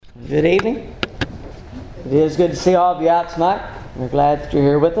Good evening. It is good to see all of you out tonight. We're glad that you're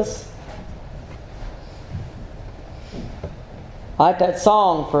here with us. I like that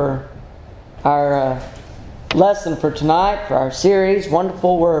song for our lesson for tonight, for our series,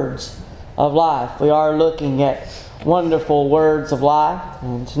 Wonderful Words of Life. We are looking at wonderful words of life.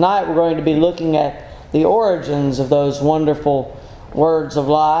 And tonight we're going to be looking at the origins of those wonderful words of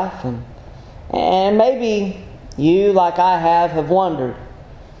life. And maybe you, like I have wondered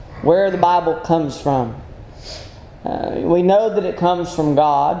where the Bible comes from. We know that it comes from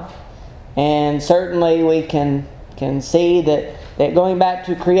God, and certainly we can see that going back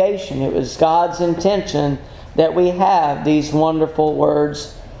to creation, it was God's intention that we have these wonderful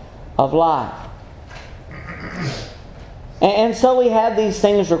words of life. And so we have these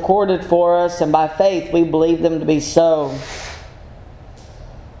things recorded for us, and by faith we believe them to be so.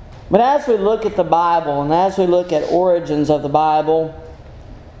 But as we look at the Bible, and as we look at origins of the Bible,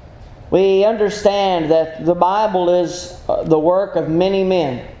 we understand that the Bible is the work of many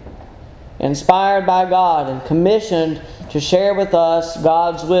men, inspired by God and commissioned to share with us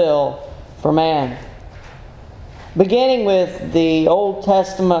God's will for man. Beginning with the Old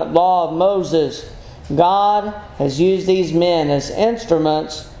Testament law of Moses, God has used these men as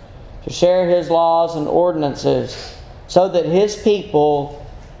instruments to share His laws and ordinances so that His people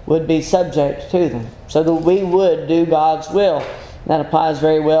would be subject to them, so that we would do God's will. That applies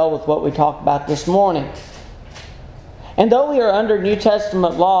very well with what we talked about this morning. And though we are under New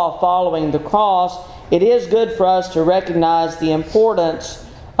Testament law following the cross, it is good for us to recognize the importance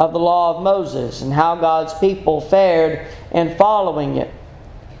of the law of Moses and how God's people fared in following it.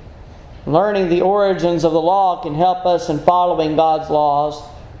 Learning the origins of the law can help us in following God's laws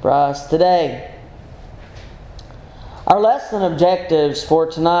for us today. Our lesson objectives for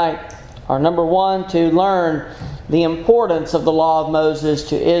tonight are, number one, to learn the importance of the law of Moses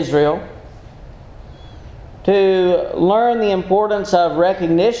to Israel, to learn the importance of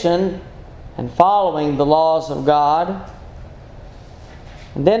recognition and following the laws of God,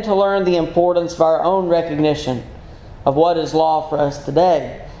 and then to learn the importance of our own recognition of what is law for us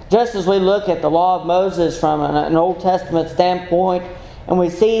today. Just as we look at the law of Moses from an Old Testament standpoint, and we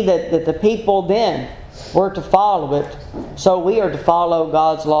see that the people then were to follow it, so we are to follow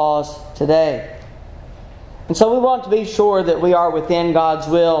God's laws today. And so we want to be sure that we are within God's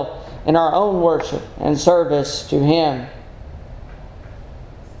will in our own worship and service to Him.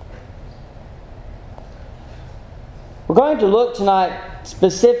 We're going to look tonight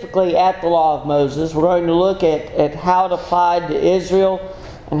specifically at the law of Moses. We're going to look at how it applied to Israel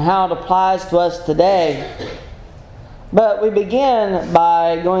and how it applies to us today. But we begin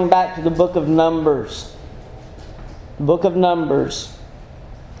by going back to the book of Numbers. The book of Numbers.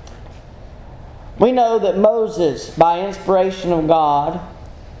 We know that Moses, by inspiration of God,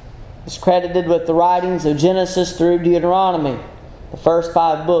 is credited with the writings of Genesis through Deuteronomy, the first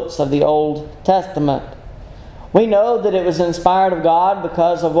 5 books of the Old Testament. We know that it was inspired of God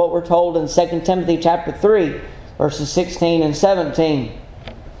because of what we're told in 2 Timothy chapter 3, verses 16 and 17,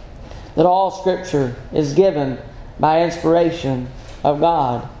 that all Scripture is given by inspiration of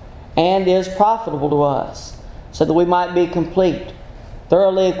God and is profitable to us, so that we might be complete,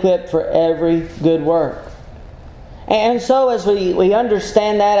 thoroughly equipped for every good work. And so as we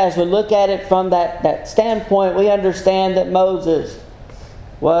understand that, as we look at it from that standpoint, we understand that Moses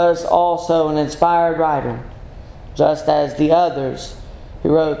was also an inspired writer, just as the others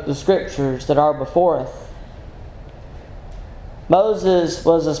who wrote the Scriptures that are before us. Moses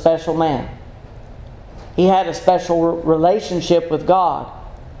was a special man. He had a special relationship with God.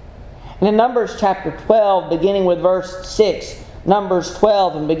 And in Numbers chapter 12, beginning with verse 6, Numbers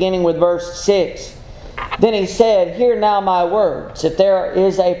 12 and beginning with verse 6. Then he said, "Hear now my words. If there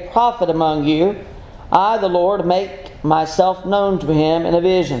is a prophet among you, I, the Lord, make myself known to him in a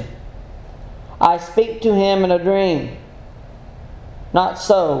vision. I speak to him in a dream. Not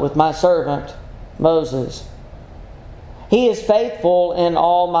so with my servant Moses. He is faithful in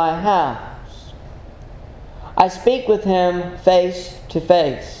all my house. I speak with him face to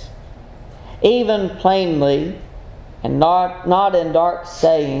face, even plainly, and not in dark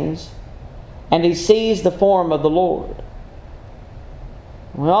sayings, and he sees the form of the Lord."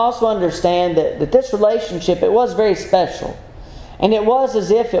 We also understand that this relationship, it was very special. And it was as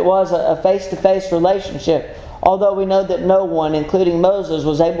if it was a face-to-face relationship, although we know that no one, including Moses,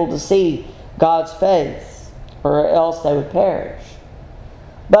 was able to see God's face, or else they would perish.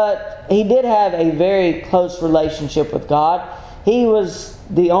 But he did have a very close relationship with God. He was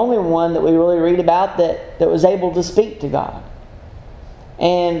the only one that we really read about that was able to speak to God.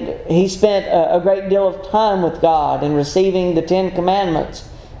 And he spent a great deal of time with God in receiving the 10 Commandments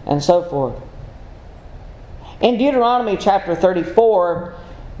and so forth. In Deuteronomy chapter 34,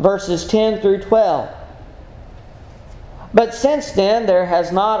 verses 10 through 12. But since then there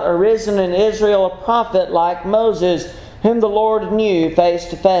has not arisen in Israel a prophet like Moses, whom the Lord knew face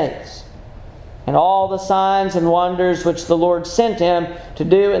to face. And all the signs and wonders which the Lord sent him to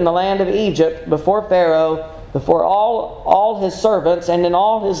do in the land of Egypt before Pharaoh, before all his servants, and in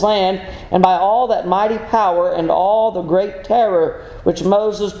all his land, and by all that mighty power and all the great terror which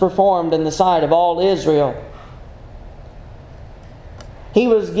Moses performed in the sight of all Israel. He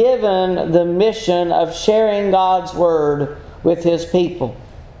was given the mission of sharing God's Word with His people.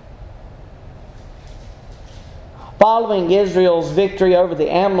 Following Israel's victory over the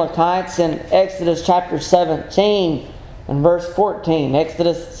Amalekites in Exodus chapter 17 and verse 14.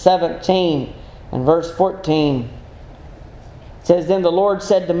 Exodus 17 and verse 14. It says, Then the Lord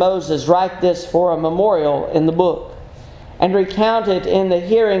said to Moses, Write this for a memorial in the book, and recount it in the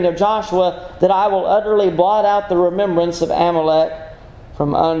hearing of Joshua, that I will utterly blot out the remembrance of Amalek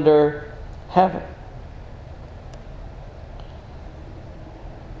from under heaven.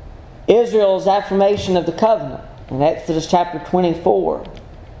 Israel's affirmation of the covenant in Exodus chapter 24,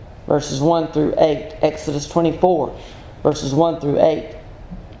 verses 1 through 8. Exodus 24, verses 1 through 8.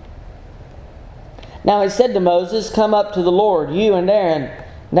 Now he said to Moses, Come up to the Lord, you and Aaron,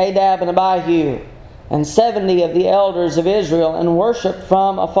 Nadab and Abihu, and 70 of the elders of Israel, and worship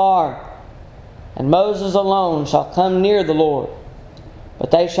from afar. And Moses alone shall come near the Lord,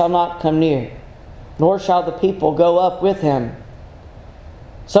 but they shall not come near, nor shall the people go up with him.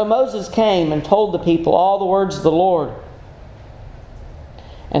 So Moses came and told the people all the words of the Lord,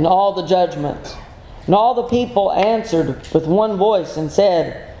 and all the judgments. And all the people answered with one voice and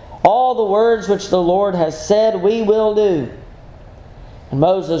said, All the words which the Lord has said we will do. And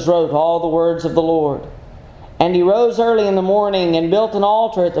Moses wrote all the words of the Lord. And he rose early in the morning and built an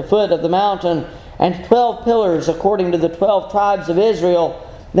altar at the foot of the mountain, and 12 pillars according to the 12 tribes of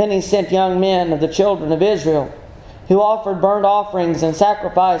Israel. Then he sent young men of the children of Israel, who offered burnt offerings and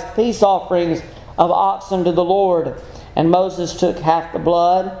sacrificed peace offerings of oxen to the Lord. And Moses took half the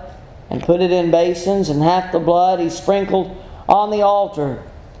blood and put it in basins, and half the blood he sprinkled on the altar.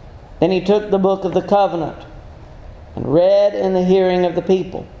 Then he took the book of the covenant and read in the hearing of the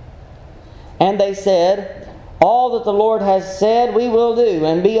people. And they said, All that the Lord has said we will do,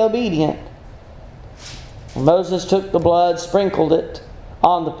 and be obedient. And Moses took the blood, sprinkled it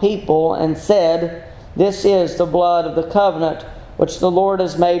on the people, and said, This is the blood of the covenant which the Lord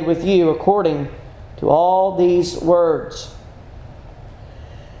has made with you, according to all these words.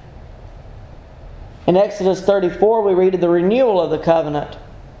 In Exodus 34, we read of the renewal of the covenant.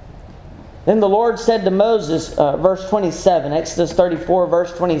 Then the Lord said to Moses, verse 27, Exodus 34,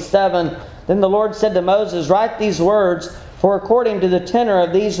 verse 27, Then the Lord said to Moses, Write these words, for according to the tenor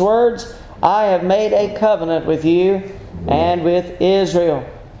of these words, I have made a covenant with you and with Israel.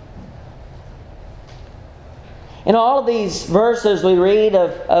 In all of these verses we read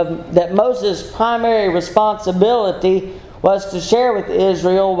of that Moses' primary responsibility was to share with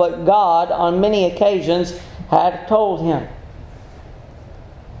Israel what God on many occasions had told him.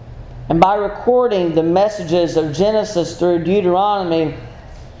 And by recording the messages of Genesis through Deuteronomy,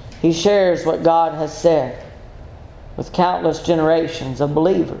 he shares what God has said with countless generations of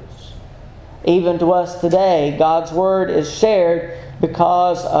believers. Even to us today, God's Word is shared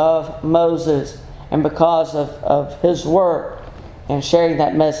because of Moses and because of his work and sharing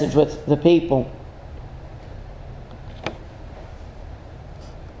that message with the people.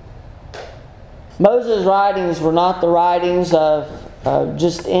 Moses' writings were not the writings of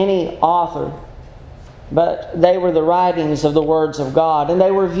just any author, but they were the writings of the words of God, and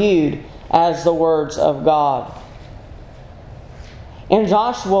they were viewed as the words of God. In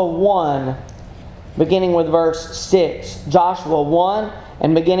Joshua 1, beginning with verse 6, Joshua 1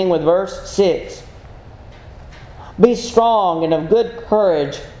 and beginning with verse 6, Be strong and of good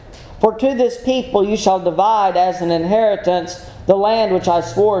courage, for to this people you shall divide as an inheritance the land which I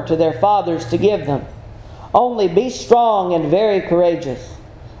swore to their fathers to give them. Only be strong and very courageous,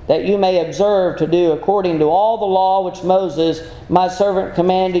 that you may observe to do according to all the law which Moses my servant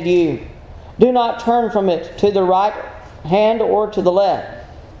commanded you. Do not turn from it to the right hand or to the left,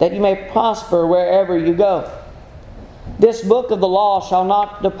 that you may prosper wherever you go. This book of the law shall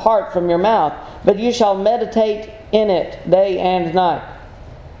not depart from your mouth, but you shall meditate in it day and night,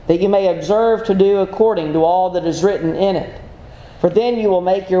 that you may observe to do according to all that is written in it. For then you will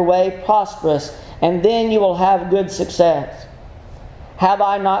make your way prosperous, and then you will have good success. Have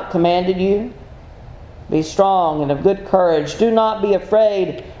I not commanded you? Be strong and of good courage. Do not be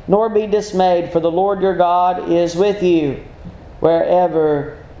afraid, nor be dismayed, for the Lord your God is with you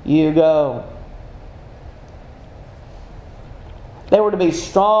wherever you go. They were to be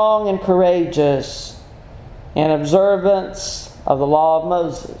strong and courageous in observance of the law of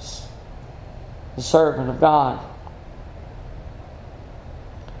Moses, the servant of God.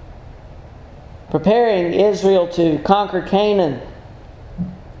 Preparing Israel to conquer Canaan,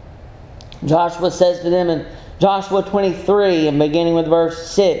 Joshua says to them in Joshua 23, and beginning with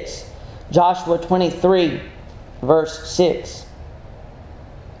verse 6. Joshua 23, verse 6.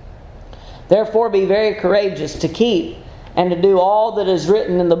 Therefore be very courageous to keep and to do all that is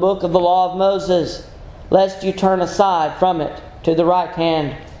written in the book of the law of Moses, lest you turn aside from it to the right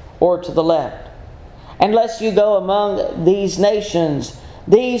hand or to the left. And lest you go among these nations,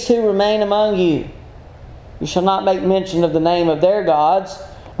 these who remain among you. You shall not make mention of the name of their gods,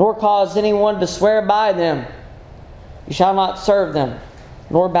 nor cause anyone to swear by them. You shall not serve them,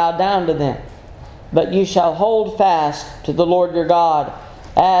 nor bow down to them. But you shall hold fast to the Lord your God,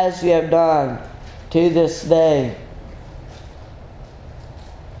 as you have done to this day.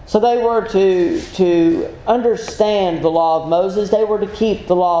 So they were to understand the law of Moses. They were to keep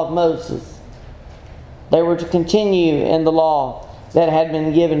the law of Moses. They were to continue in the law that had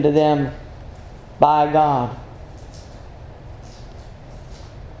been given to them by God.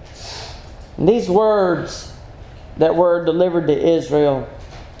 And these words that were delivered to Israel,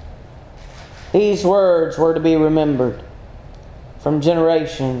 these words were to be remembered from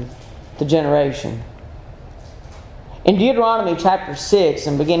generation to generation. In Deuteronomy chapter 6,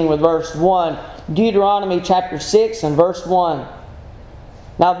 and beginning with verse 1, Deuteronomy chapter 6 and verse 1.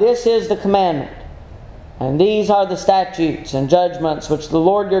 Now this is the commandment, and these are the statutes and judgments which the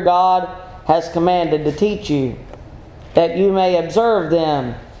Lord your God has commanded to teach you, that you may observe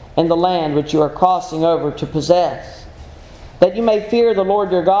them in the land which you are crossing over to possess, that you may fear the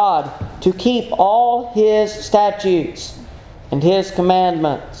Lord your God, to keep all His statutes and His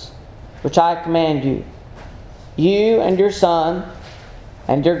commandments, which I command you, you and your son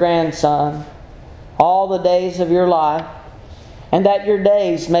and your grandson, all the days of your life, and that your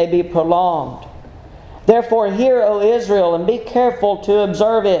days may be prolonged. Therefore hear, O Israel, and be careful to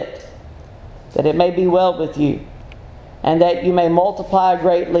observe it, that it may be well with you, and that you may multiply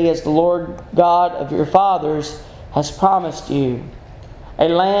greatly as the Lord God of your fathers has promised you, a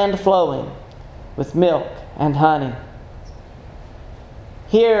land flowing with milk and honey.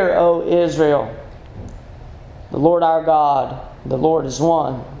 Hear, O Israel, the Lord our God, the Lord is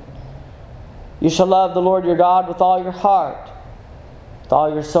one. You shall love the Lord your God with all your heart, with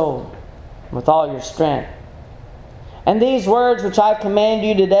all your soul, and with all your strength. And these words which I command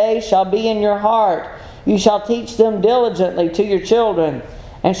you today shall be in your heart. You shall teach them diligently to your children,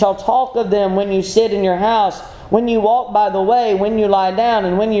 and shall talk of them when you sit in your house, when you walk by the way, when you lie down,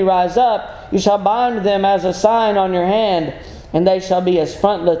 and when you rise up. You shall bind them as a sign on your hand, and they shall be as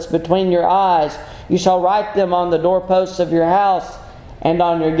frontlets between your eyes. You shall write them on the doorposts of your house and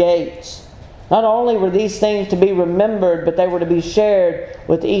on your gates. Not only were these things to be remembered, but they were to be shared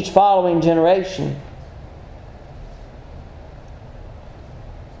with each following generation.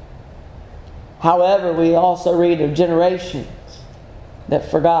 However, we also read of generations that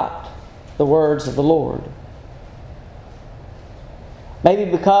forgot the words of the Lord. Maybe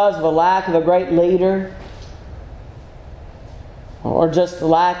because of a lack of a great leader, or just the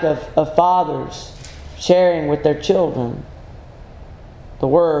lack of fathers sharing with their children the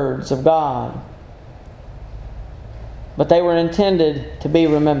words of God. But they were intended to be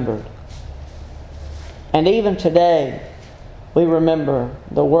remembered. And even today, we remember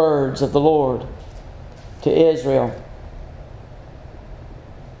the words of the Lord to Israel.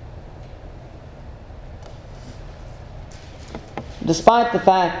 Despite the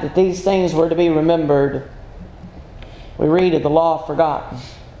fact that these things were to be remembered, we read of the law forgotten.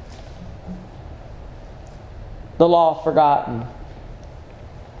 The law forgotten.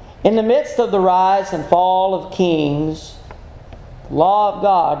 In the midst of the rise and fall of kings, the law of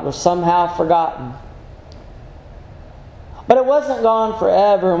God was somehow forgotten. But it wasn't gone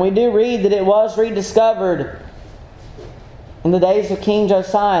forever, and we do read that it was rediscovered in the days of King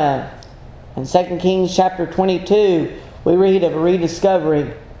Josiah. In 2 Kings chapter 22, we read of a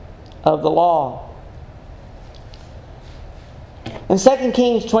rediscovery of the law. In 2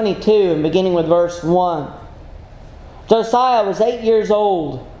 Kings 22, and beginning with verse 1, Josiah was 8 years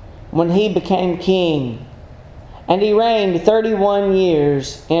old when he became king, and he reigned 31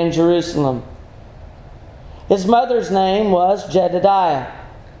 years in Jerusalem. His mother's name was Jedidiah,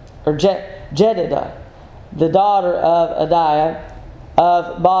 the daughter of Adiah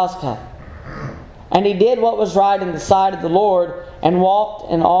of Bozkath. And he did what was right in the sight of the Lord, and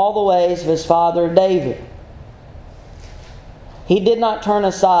walked in all the ways of his father David. he did not turn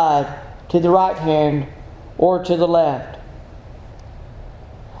aside to the right hand or to the left.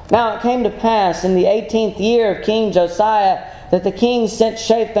 Now it came to pass in the 18th year of King Josiah that the king sent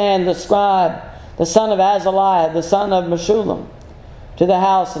Shaphan the scribe, the son of Azaliah, the son of Meshullam, to the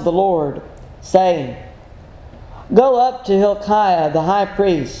house of the Lord, saying, Go up to Hilkiah the high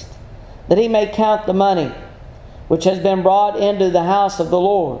priest, that he may count the money which has been brought into the house of the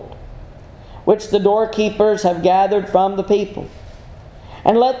Lord, which the doorkeepers have gathered from the people,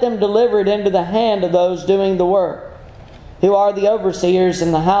 and let them deliver it into the hand of those doing the work, who are the overseers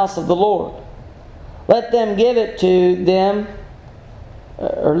in the house of the Lord. Let them give it to them,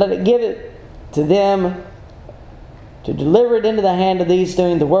 or let it give it to them to deliver it into the hand of these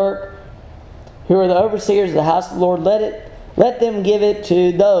doing the work, who are the overseers of the house of the Lord. Let them give it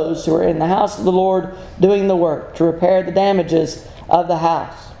to those who are in the house of the Lord doing the work, to repair the damages of the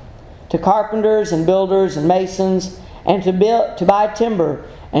house, to carpenters and builders and masons, and to buy timber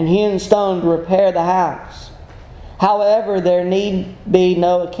and hewn stone to repair the house. However, there need be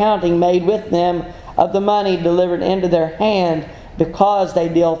no accounting made with them of the money delivered into their hand, because they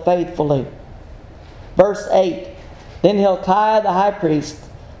deal faithfully. Verse 8, Then Hilkiah the high priest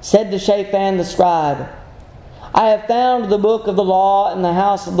said to Shaphan the scribe, I have found the book of the law in the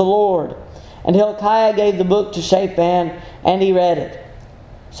house of the Lord. And Hilkiah gave the book to Shaphan, and he read it.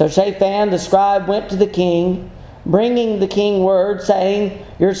 So Shaphan the scribe went to the king, bringing the king word, saying,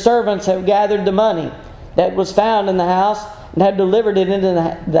 Your servants have gathered the money that was found in the house, and have delivered it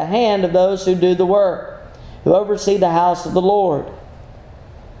into the hand of those who do the work, who oversee the house of the Lord.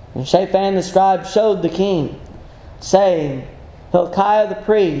 And Shaphan the scribe showed the king, saying, Hilkiah the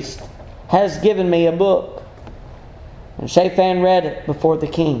priest has given me a book. And Shaphan read it before the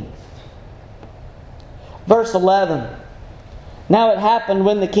king. Verse 11, Now it happened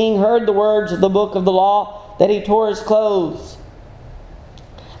when the king heard the words of the book of the law, that he tore his clothes.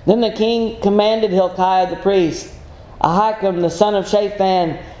 Then the king commanded Hilkiah the priest, Ahikam the son of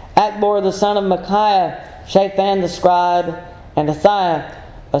Shaphan, Achbor the son of Micaiah, Shaphan the scribe, and Athaiah,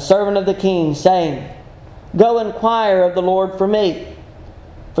 a servant of the king, saying, Go inquire of the Lord for me,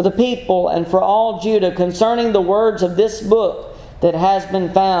 for the people, and for all Judah, concerning the words of this book that has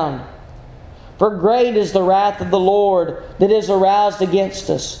been found. For great is the wrath of the Lord that is aroused against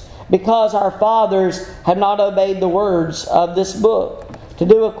us, because our fathers have not obeyed the words of this book, to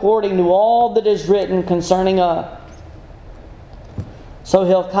do according to all that is written concerning us. So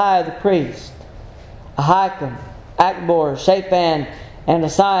Hilkiah the priest, Ahikam, Achbor, Shaphan, and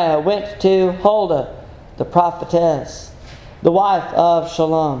Athaiah went to Huldah the prophetess, the wife of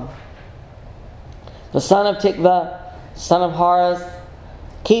Shallum, the son of Tikvah, son of Harith,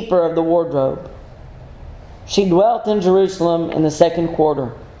 keeper of the wardrobe. She dwelt in Jerusalem in the second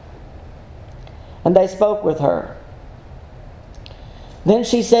quarter. And they spoke with her. Then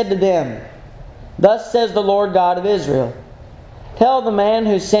she said to them, Thus says the Lord God of Israel, Tell the man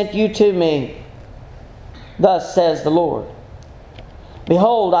who sent you to me, Thus says the Lord,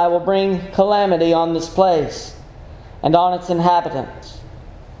 Behold, I will bring calamity on this place and on its inhabitants.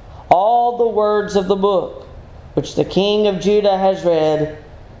 All the words of the book which the king of Judah has read,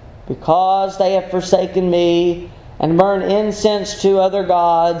 because they have forsaken me and burned incense to other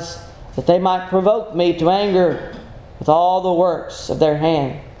gods, that they might provoke me to anger with all the works of their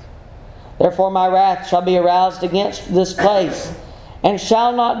hand. Therefore my wrath shall be aroused against this place, and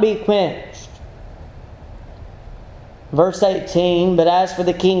shall not be quenched. Verse 18, But as for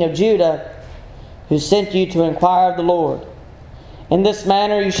the king of Judah, who sent you to inquire of the Lord, in this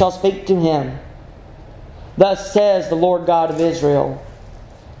manner you shall speak to him. Thus says the Lord God of Israel,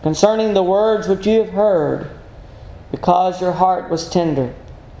 concerning the words which you have heard, because your heart was tender,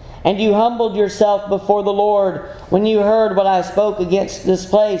 and you humbled yourself before the Lord when you heard what I spoke against this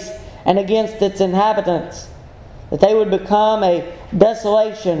place and against its inhabitants, that they would become a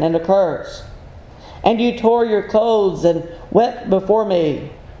desolation and a curse. And you tore your clothes and wept before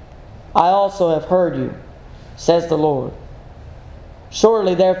me. I also have heard you, says the Lord.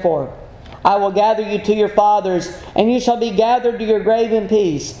 Surely, therefore, I will gather you to your fathers, and you shall be gathered to your grave in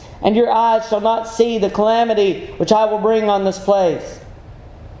peace, and your eyes shall not see the calamity which I will bring on this place.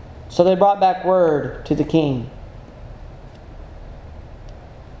 So they brought back word to the king.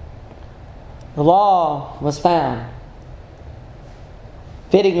 The law was found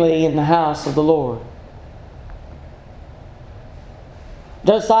fittingly in the house of the Lord.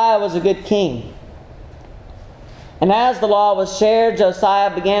 Josiah was a good king. And as the law was shared,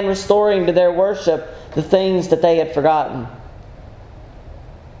 Josiah began restoring to their worship the things that they had forgotten.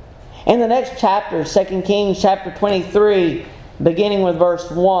 In the next chapter, 2 Kings chapter 23, beginning with verse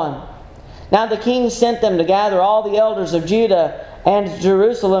 1, Now the king sent them to gather all the elders of Judah and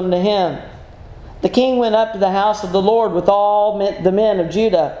Jerusalem to him. The king went up to the house of the Lord with all the men of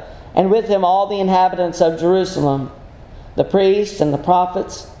Judah, and with him all the inhabitants of Jerusalem, the priests and the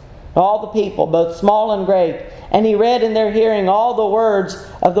prophets, all the people, both small and great. And he read in their hearing all the words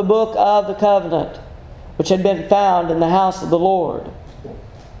of the book of the covenant, which had been found in the house of the Lord.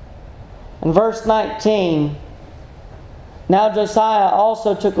 In verse 19, now Josiah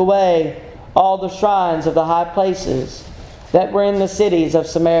also took away all the shrines of the high places that were in the cities of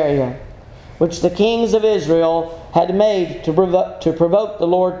Samaria, which the kings of Israel had made to provoke the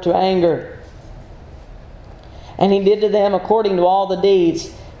Lord to anger. And he did to them according to all the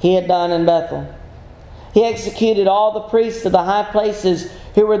deeds he had done in Bethel. He executed all the priests of the high places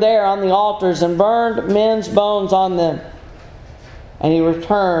who were there on the altars, and burned men's bones on them. And he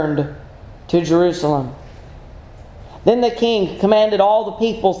returned to Jerusalem. Then the king commanded all the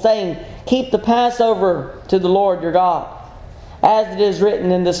people, saying, Keep the Passover to the Lord your God, as it is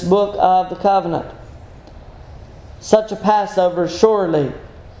written in this book of the covenant. Such a Passover surely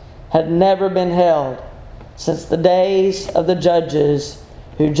had never been held since the days of the judges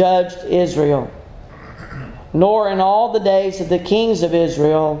who judged Israel, nor in all the days of the kings of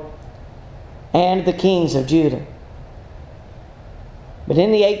Israel and the kings of Judah. But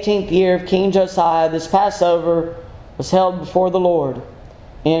in the 18th year of King Josiah, this Passover was held before the Lord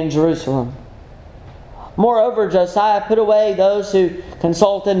in Jerusalem. Moreover, Josiah put away those who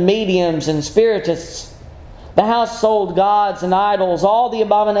consulted mediums and spiritists, the household gods and idols, all the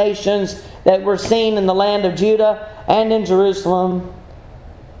abominations that were seen in the land of Judah and in Jerusalem,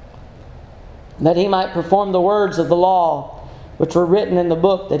 that he might perform the words of the law which were written in the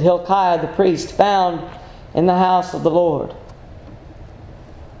book that Hilkiah the priest found in the house of the Lord.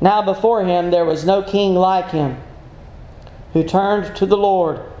 Now before him there was no king like him, who turned to the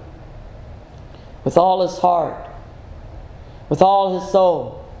Lord with all his heart, with all his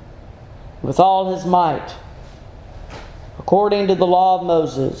soul, with all his might, according to the law of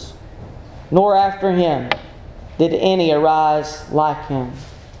Moses, nor after him did any arise like him.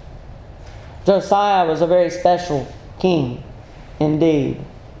 Josiah was a very special king indeed.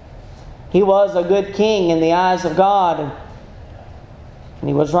 He was a good king in the eyes of God, and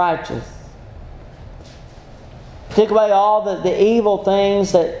he was righteous. He took away all the evil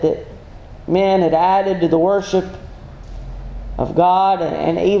things that men had added to the worship of God,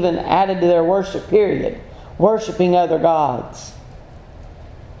 and even added to their worship period, worshiping other gods.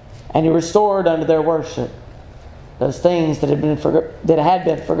 And he restored unto their worship those things that had been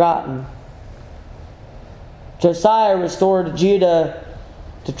forgotten. Josiah restored Judah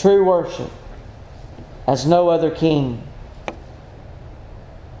to true worship as no other king.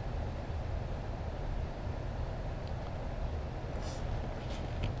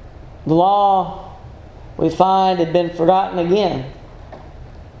 The law, we find, had been forgotten again.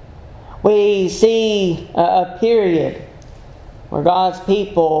 We see a period where God's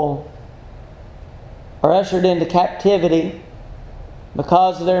people are ushered into captivity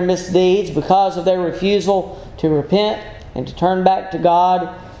because of their misdeeds, because of their refusal to repent and to turn back to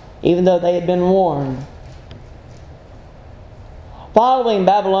God, even though they had been warned. Following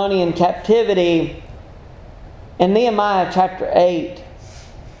Babylonian captivity, in Nehemiah chapter 8,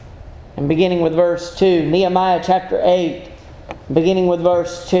 and beginning with verse 2, Nehemiah chapter 8, beginning with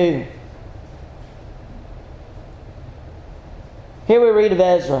verse 2. Here we read of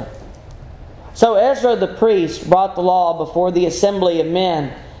Ezra. So Ezra the priest brought the law before the assembly of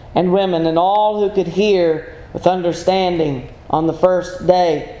men and women and all who could hear with understanding on the first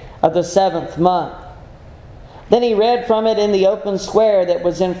day of the 7th month. Then he read from it in the open square that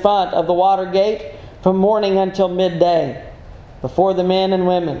was in front of the water gate from morning until midday, before the men and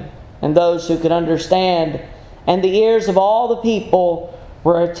women and those who could understand, and the ears of all the people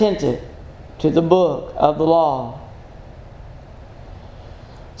were attentive to the book of the law.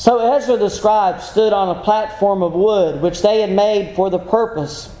 So Ezra the scribe stood on a platform of wood, which they had made for the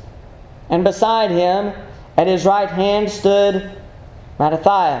purpose, and beside him, at his right hand, stood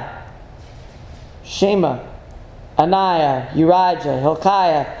Mattithiah, Shema, Ananiah, Urijah,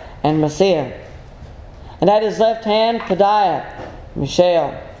 Hilkiah, and Maaseiah. And at his left hand, Pedaiah,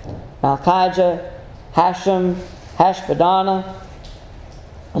 Mishael, Malchijah, Hashem, Hashbaddanah,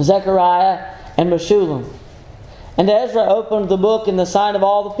 Zechariah, and Meshullam. And Ezra opened the book in the sight of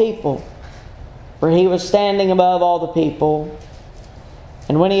all the people, for he was standing above all the people.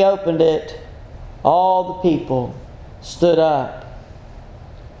 And when he opened it, all the people stood up.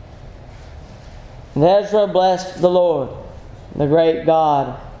 And Ezra blessed the Lord, the great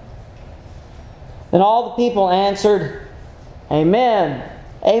God. Then all the people answered, Amen,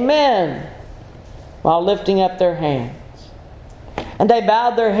 Amen, while lifting up their hands. And they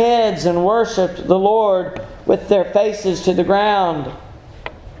bowed their heads and worshipped the Lord with their faces to the ground.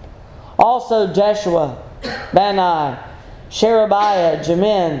 Also Jeshua, Bani, Sherebiah,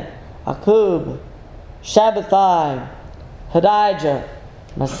 Jamin, Akub, Shabbathai, Hadijah,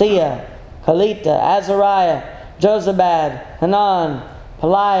 Messiah, Kalita, Azariah, Jozabad, Hanan,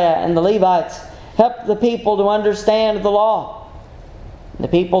 Peliah, and the Levites helped the people to understand the law. The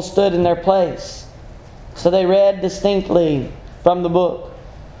people stood in their place, so they read distinctly from the book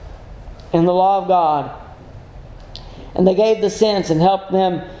in the law of God, and they gave the sense and helped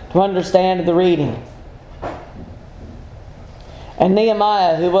them to understand the reading. And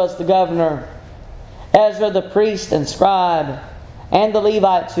Nehemiah, who was the governor, Ezra the priest and scribe, and the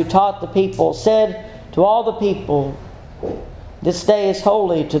Levites who taught the people, said to all the people, "This day is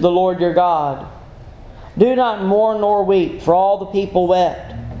holy to the Lord your God. Do not mourn nor weep," for all the people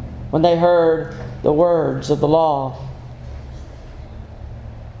wept when they heard the words of the law.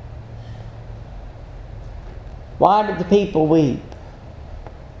 Why did the people weep?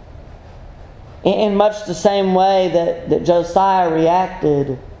 In much the same way that Josiah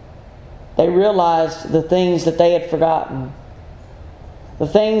reacted, they realized the things that they had forgotten, the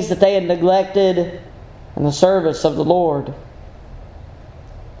things that they had neglected in the service of the Lord.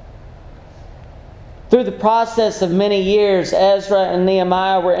 Through the process of many years, Ezra and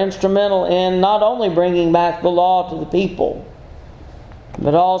Nehemiah were instrumental in not only bringing back the law to the people,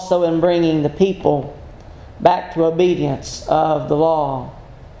 but also in bringing the people back to obedience of the law.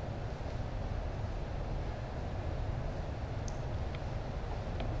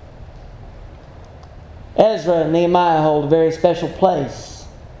 Ezra and Nehemiah hold a very special place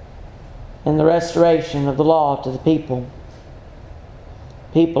in the restoration of the law to the people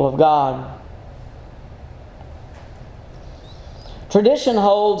of God. Tradition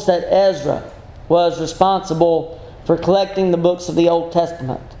holds that Ezra was responsible for collecting the books of the Old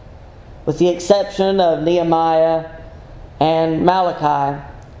Testament, with the exception of Nehemiah and Malachi,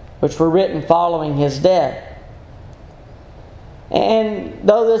 which were written following his death. And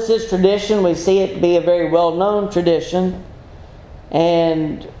though this is tradition, we see it to be a very well-known tradition,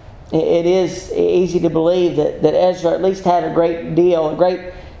 and it is easy to believe that Ezra at least had a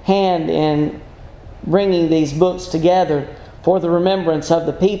great hand in bringing these books together for the remembrance of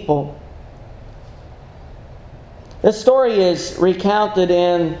the people. This story is recounted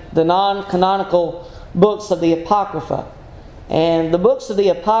in the non-canonical books of the Apocrypha. And the books of the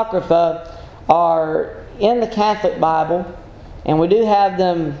Apocrypha are in the Catholic Bible, and we do have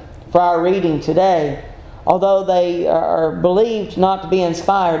them for our reading today, although they are believed not to be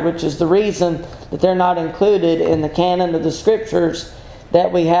inspired, which is the reason that they're not included in the canon of the Scriptures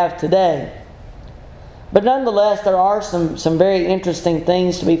that we have today. But nonetheless, there are some very interesting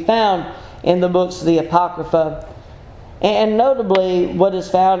things to be found in the books of the Apocrypha, and notably what is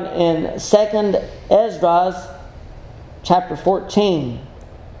found in 2 Esdras chapter 14,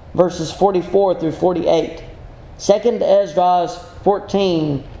 verses 44 through 48. 2 Esdras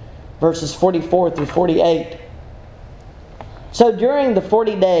 14, verses 44 through 48. So during the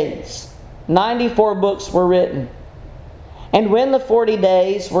 40 days, 94 books were written. And when the 40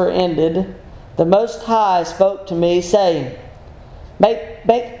 days were ended, the Most High spoke to me, saying,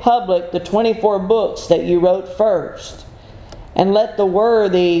 Make public the 24 books that you wrote first, and let the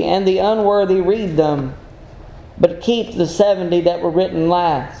worthy and the unworthy read them, but keep the 70 that were written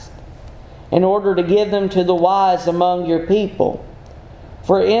last, in order to give them to the wise among your people.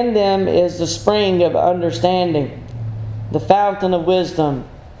 For in them is the spring of understanding, the fountain of wisdom,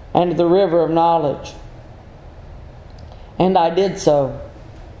 and the river of knowledge. And I did so.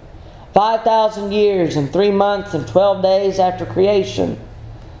 5,000 years and 3 months and 12 days after creation.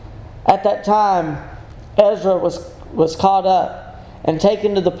 At that time, Ezra was caught up and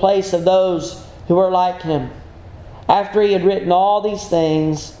taken to the place of those who were like him, after he had written all these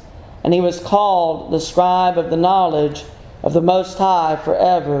things, and he was called the scribe of the knowledge of the Most High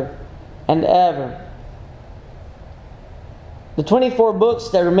forever and ever. The 24 books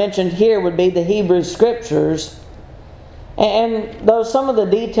that are mentioned here would be the Hebrew Scriptures, and though some of the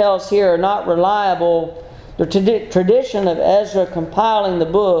details here are not reliable, the tradition of Ezra compiling the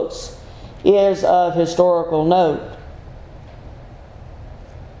books is of historical note.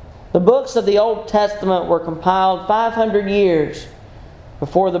 The books of the Old Testament were compiled 500 years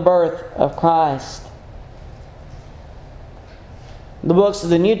before the birth of Christ. The books of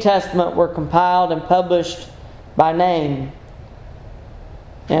the New Testament were compiled and published by name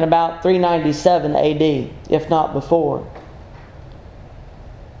in about 397 AD, if not before.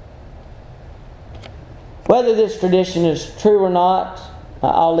 Whether this tradition is true or not,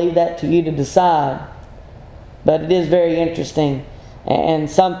 I'll leave that to you to decide. But it is very interesting and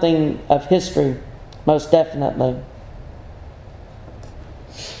something of history, most definitely.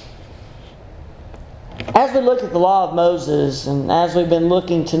 As we look at the law of Moses, and as we've been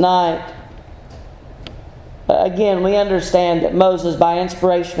looking tonight, again, we understand that Moses, by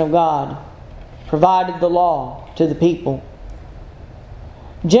inspiration of God, provided the law to the people.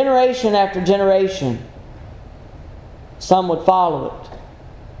 Generation after generation, some would follow it,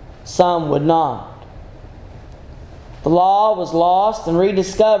 some would not. The law was lost and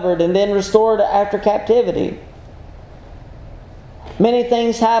rediscovered and then restored after captivity. Many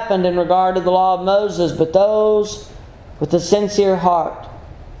things happened in regard to the law of Moses, but those with a sincere heart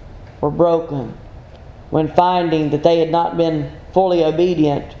were broken when finding that they had not been fully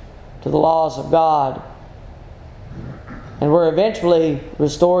obedient to the laws of God, and were eventually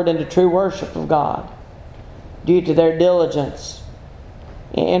restored into true worship of God due to their diligence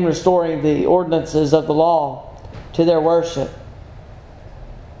in restoring the ordinances of the law to their worship.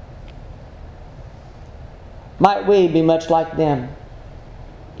 Might we be much like them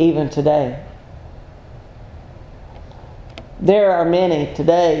even today? There are many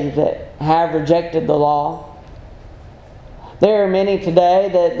today that have rejected the law. There are many today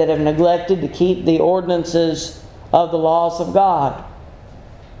that have neglected to keep the ordinances of the laws of God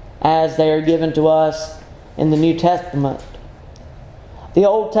as they are given to us in the New Testament. The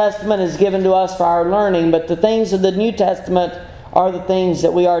Old Testament is given to us for our learning, but the things of the New Testament are the things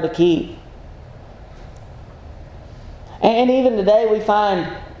that we are to keep. And even today we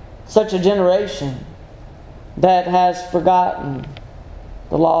find such a generation that has forgotten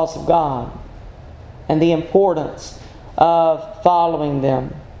the laws of God and the importance of following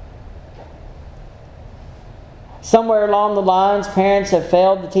them. Somewhere along the lines, parents have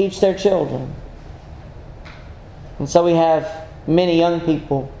failed to teach their children. And so we have many young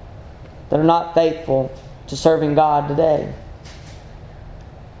people that are not faithful to serving God today.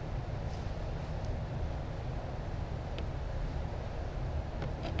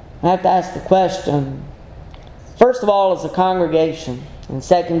 I have to ask the question, first of all, as a congregation, and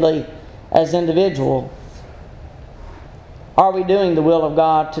secondly, as individuals, are we doing the will of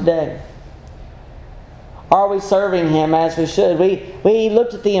God today? Are we serving Him as we should? We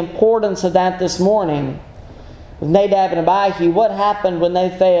looked at the importance of that this morning with Nadab and Abihu. What happened when they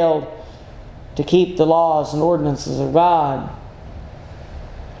failed to keep the laws and ordinances of God?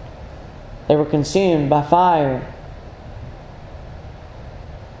 They were consumed by fire.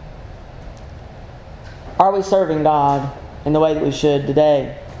 Are we serving God in the way that we should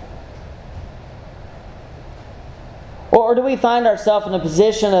today? Or do we find ourselves in a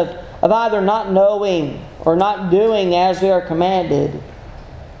position of either not knowing or not doing as we are commanded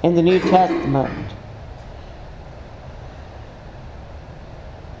in the New Testament?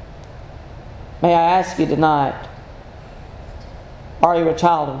 May I ask you tonight, are you a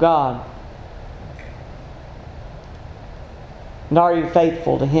child of God? And are you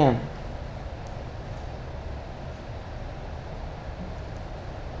faithful to Him?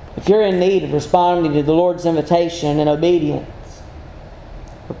 If you're in need of responding to the Lord's invitation in obedience,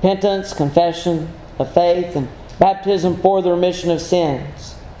 repentance, confession of faith, and baptism for the remission of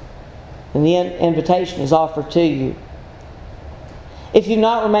sins, then the invitation is offered to you. If you've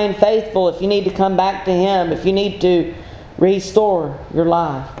not remained faithful, if you need to come back to Him, if you need to restore your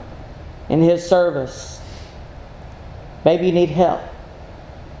life in His service, maybe you need help.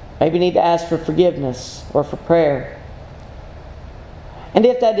 Maybe you need to ask for forgiveness or for prayer. And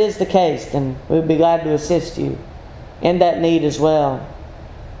if that is the case, then we would be glad to assist you in that need as well.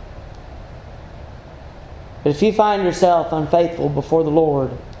 But if you find yourself unfaithful before the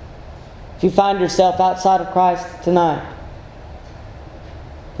Lord, if you find yourself outside of Christ tonight,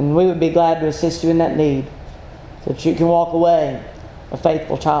 then we would be glad to assist you in that need so that you can walk away a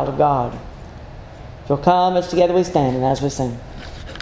faithful child of God. If you'll come as together we stand and as we sing.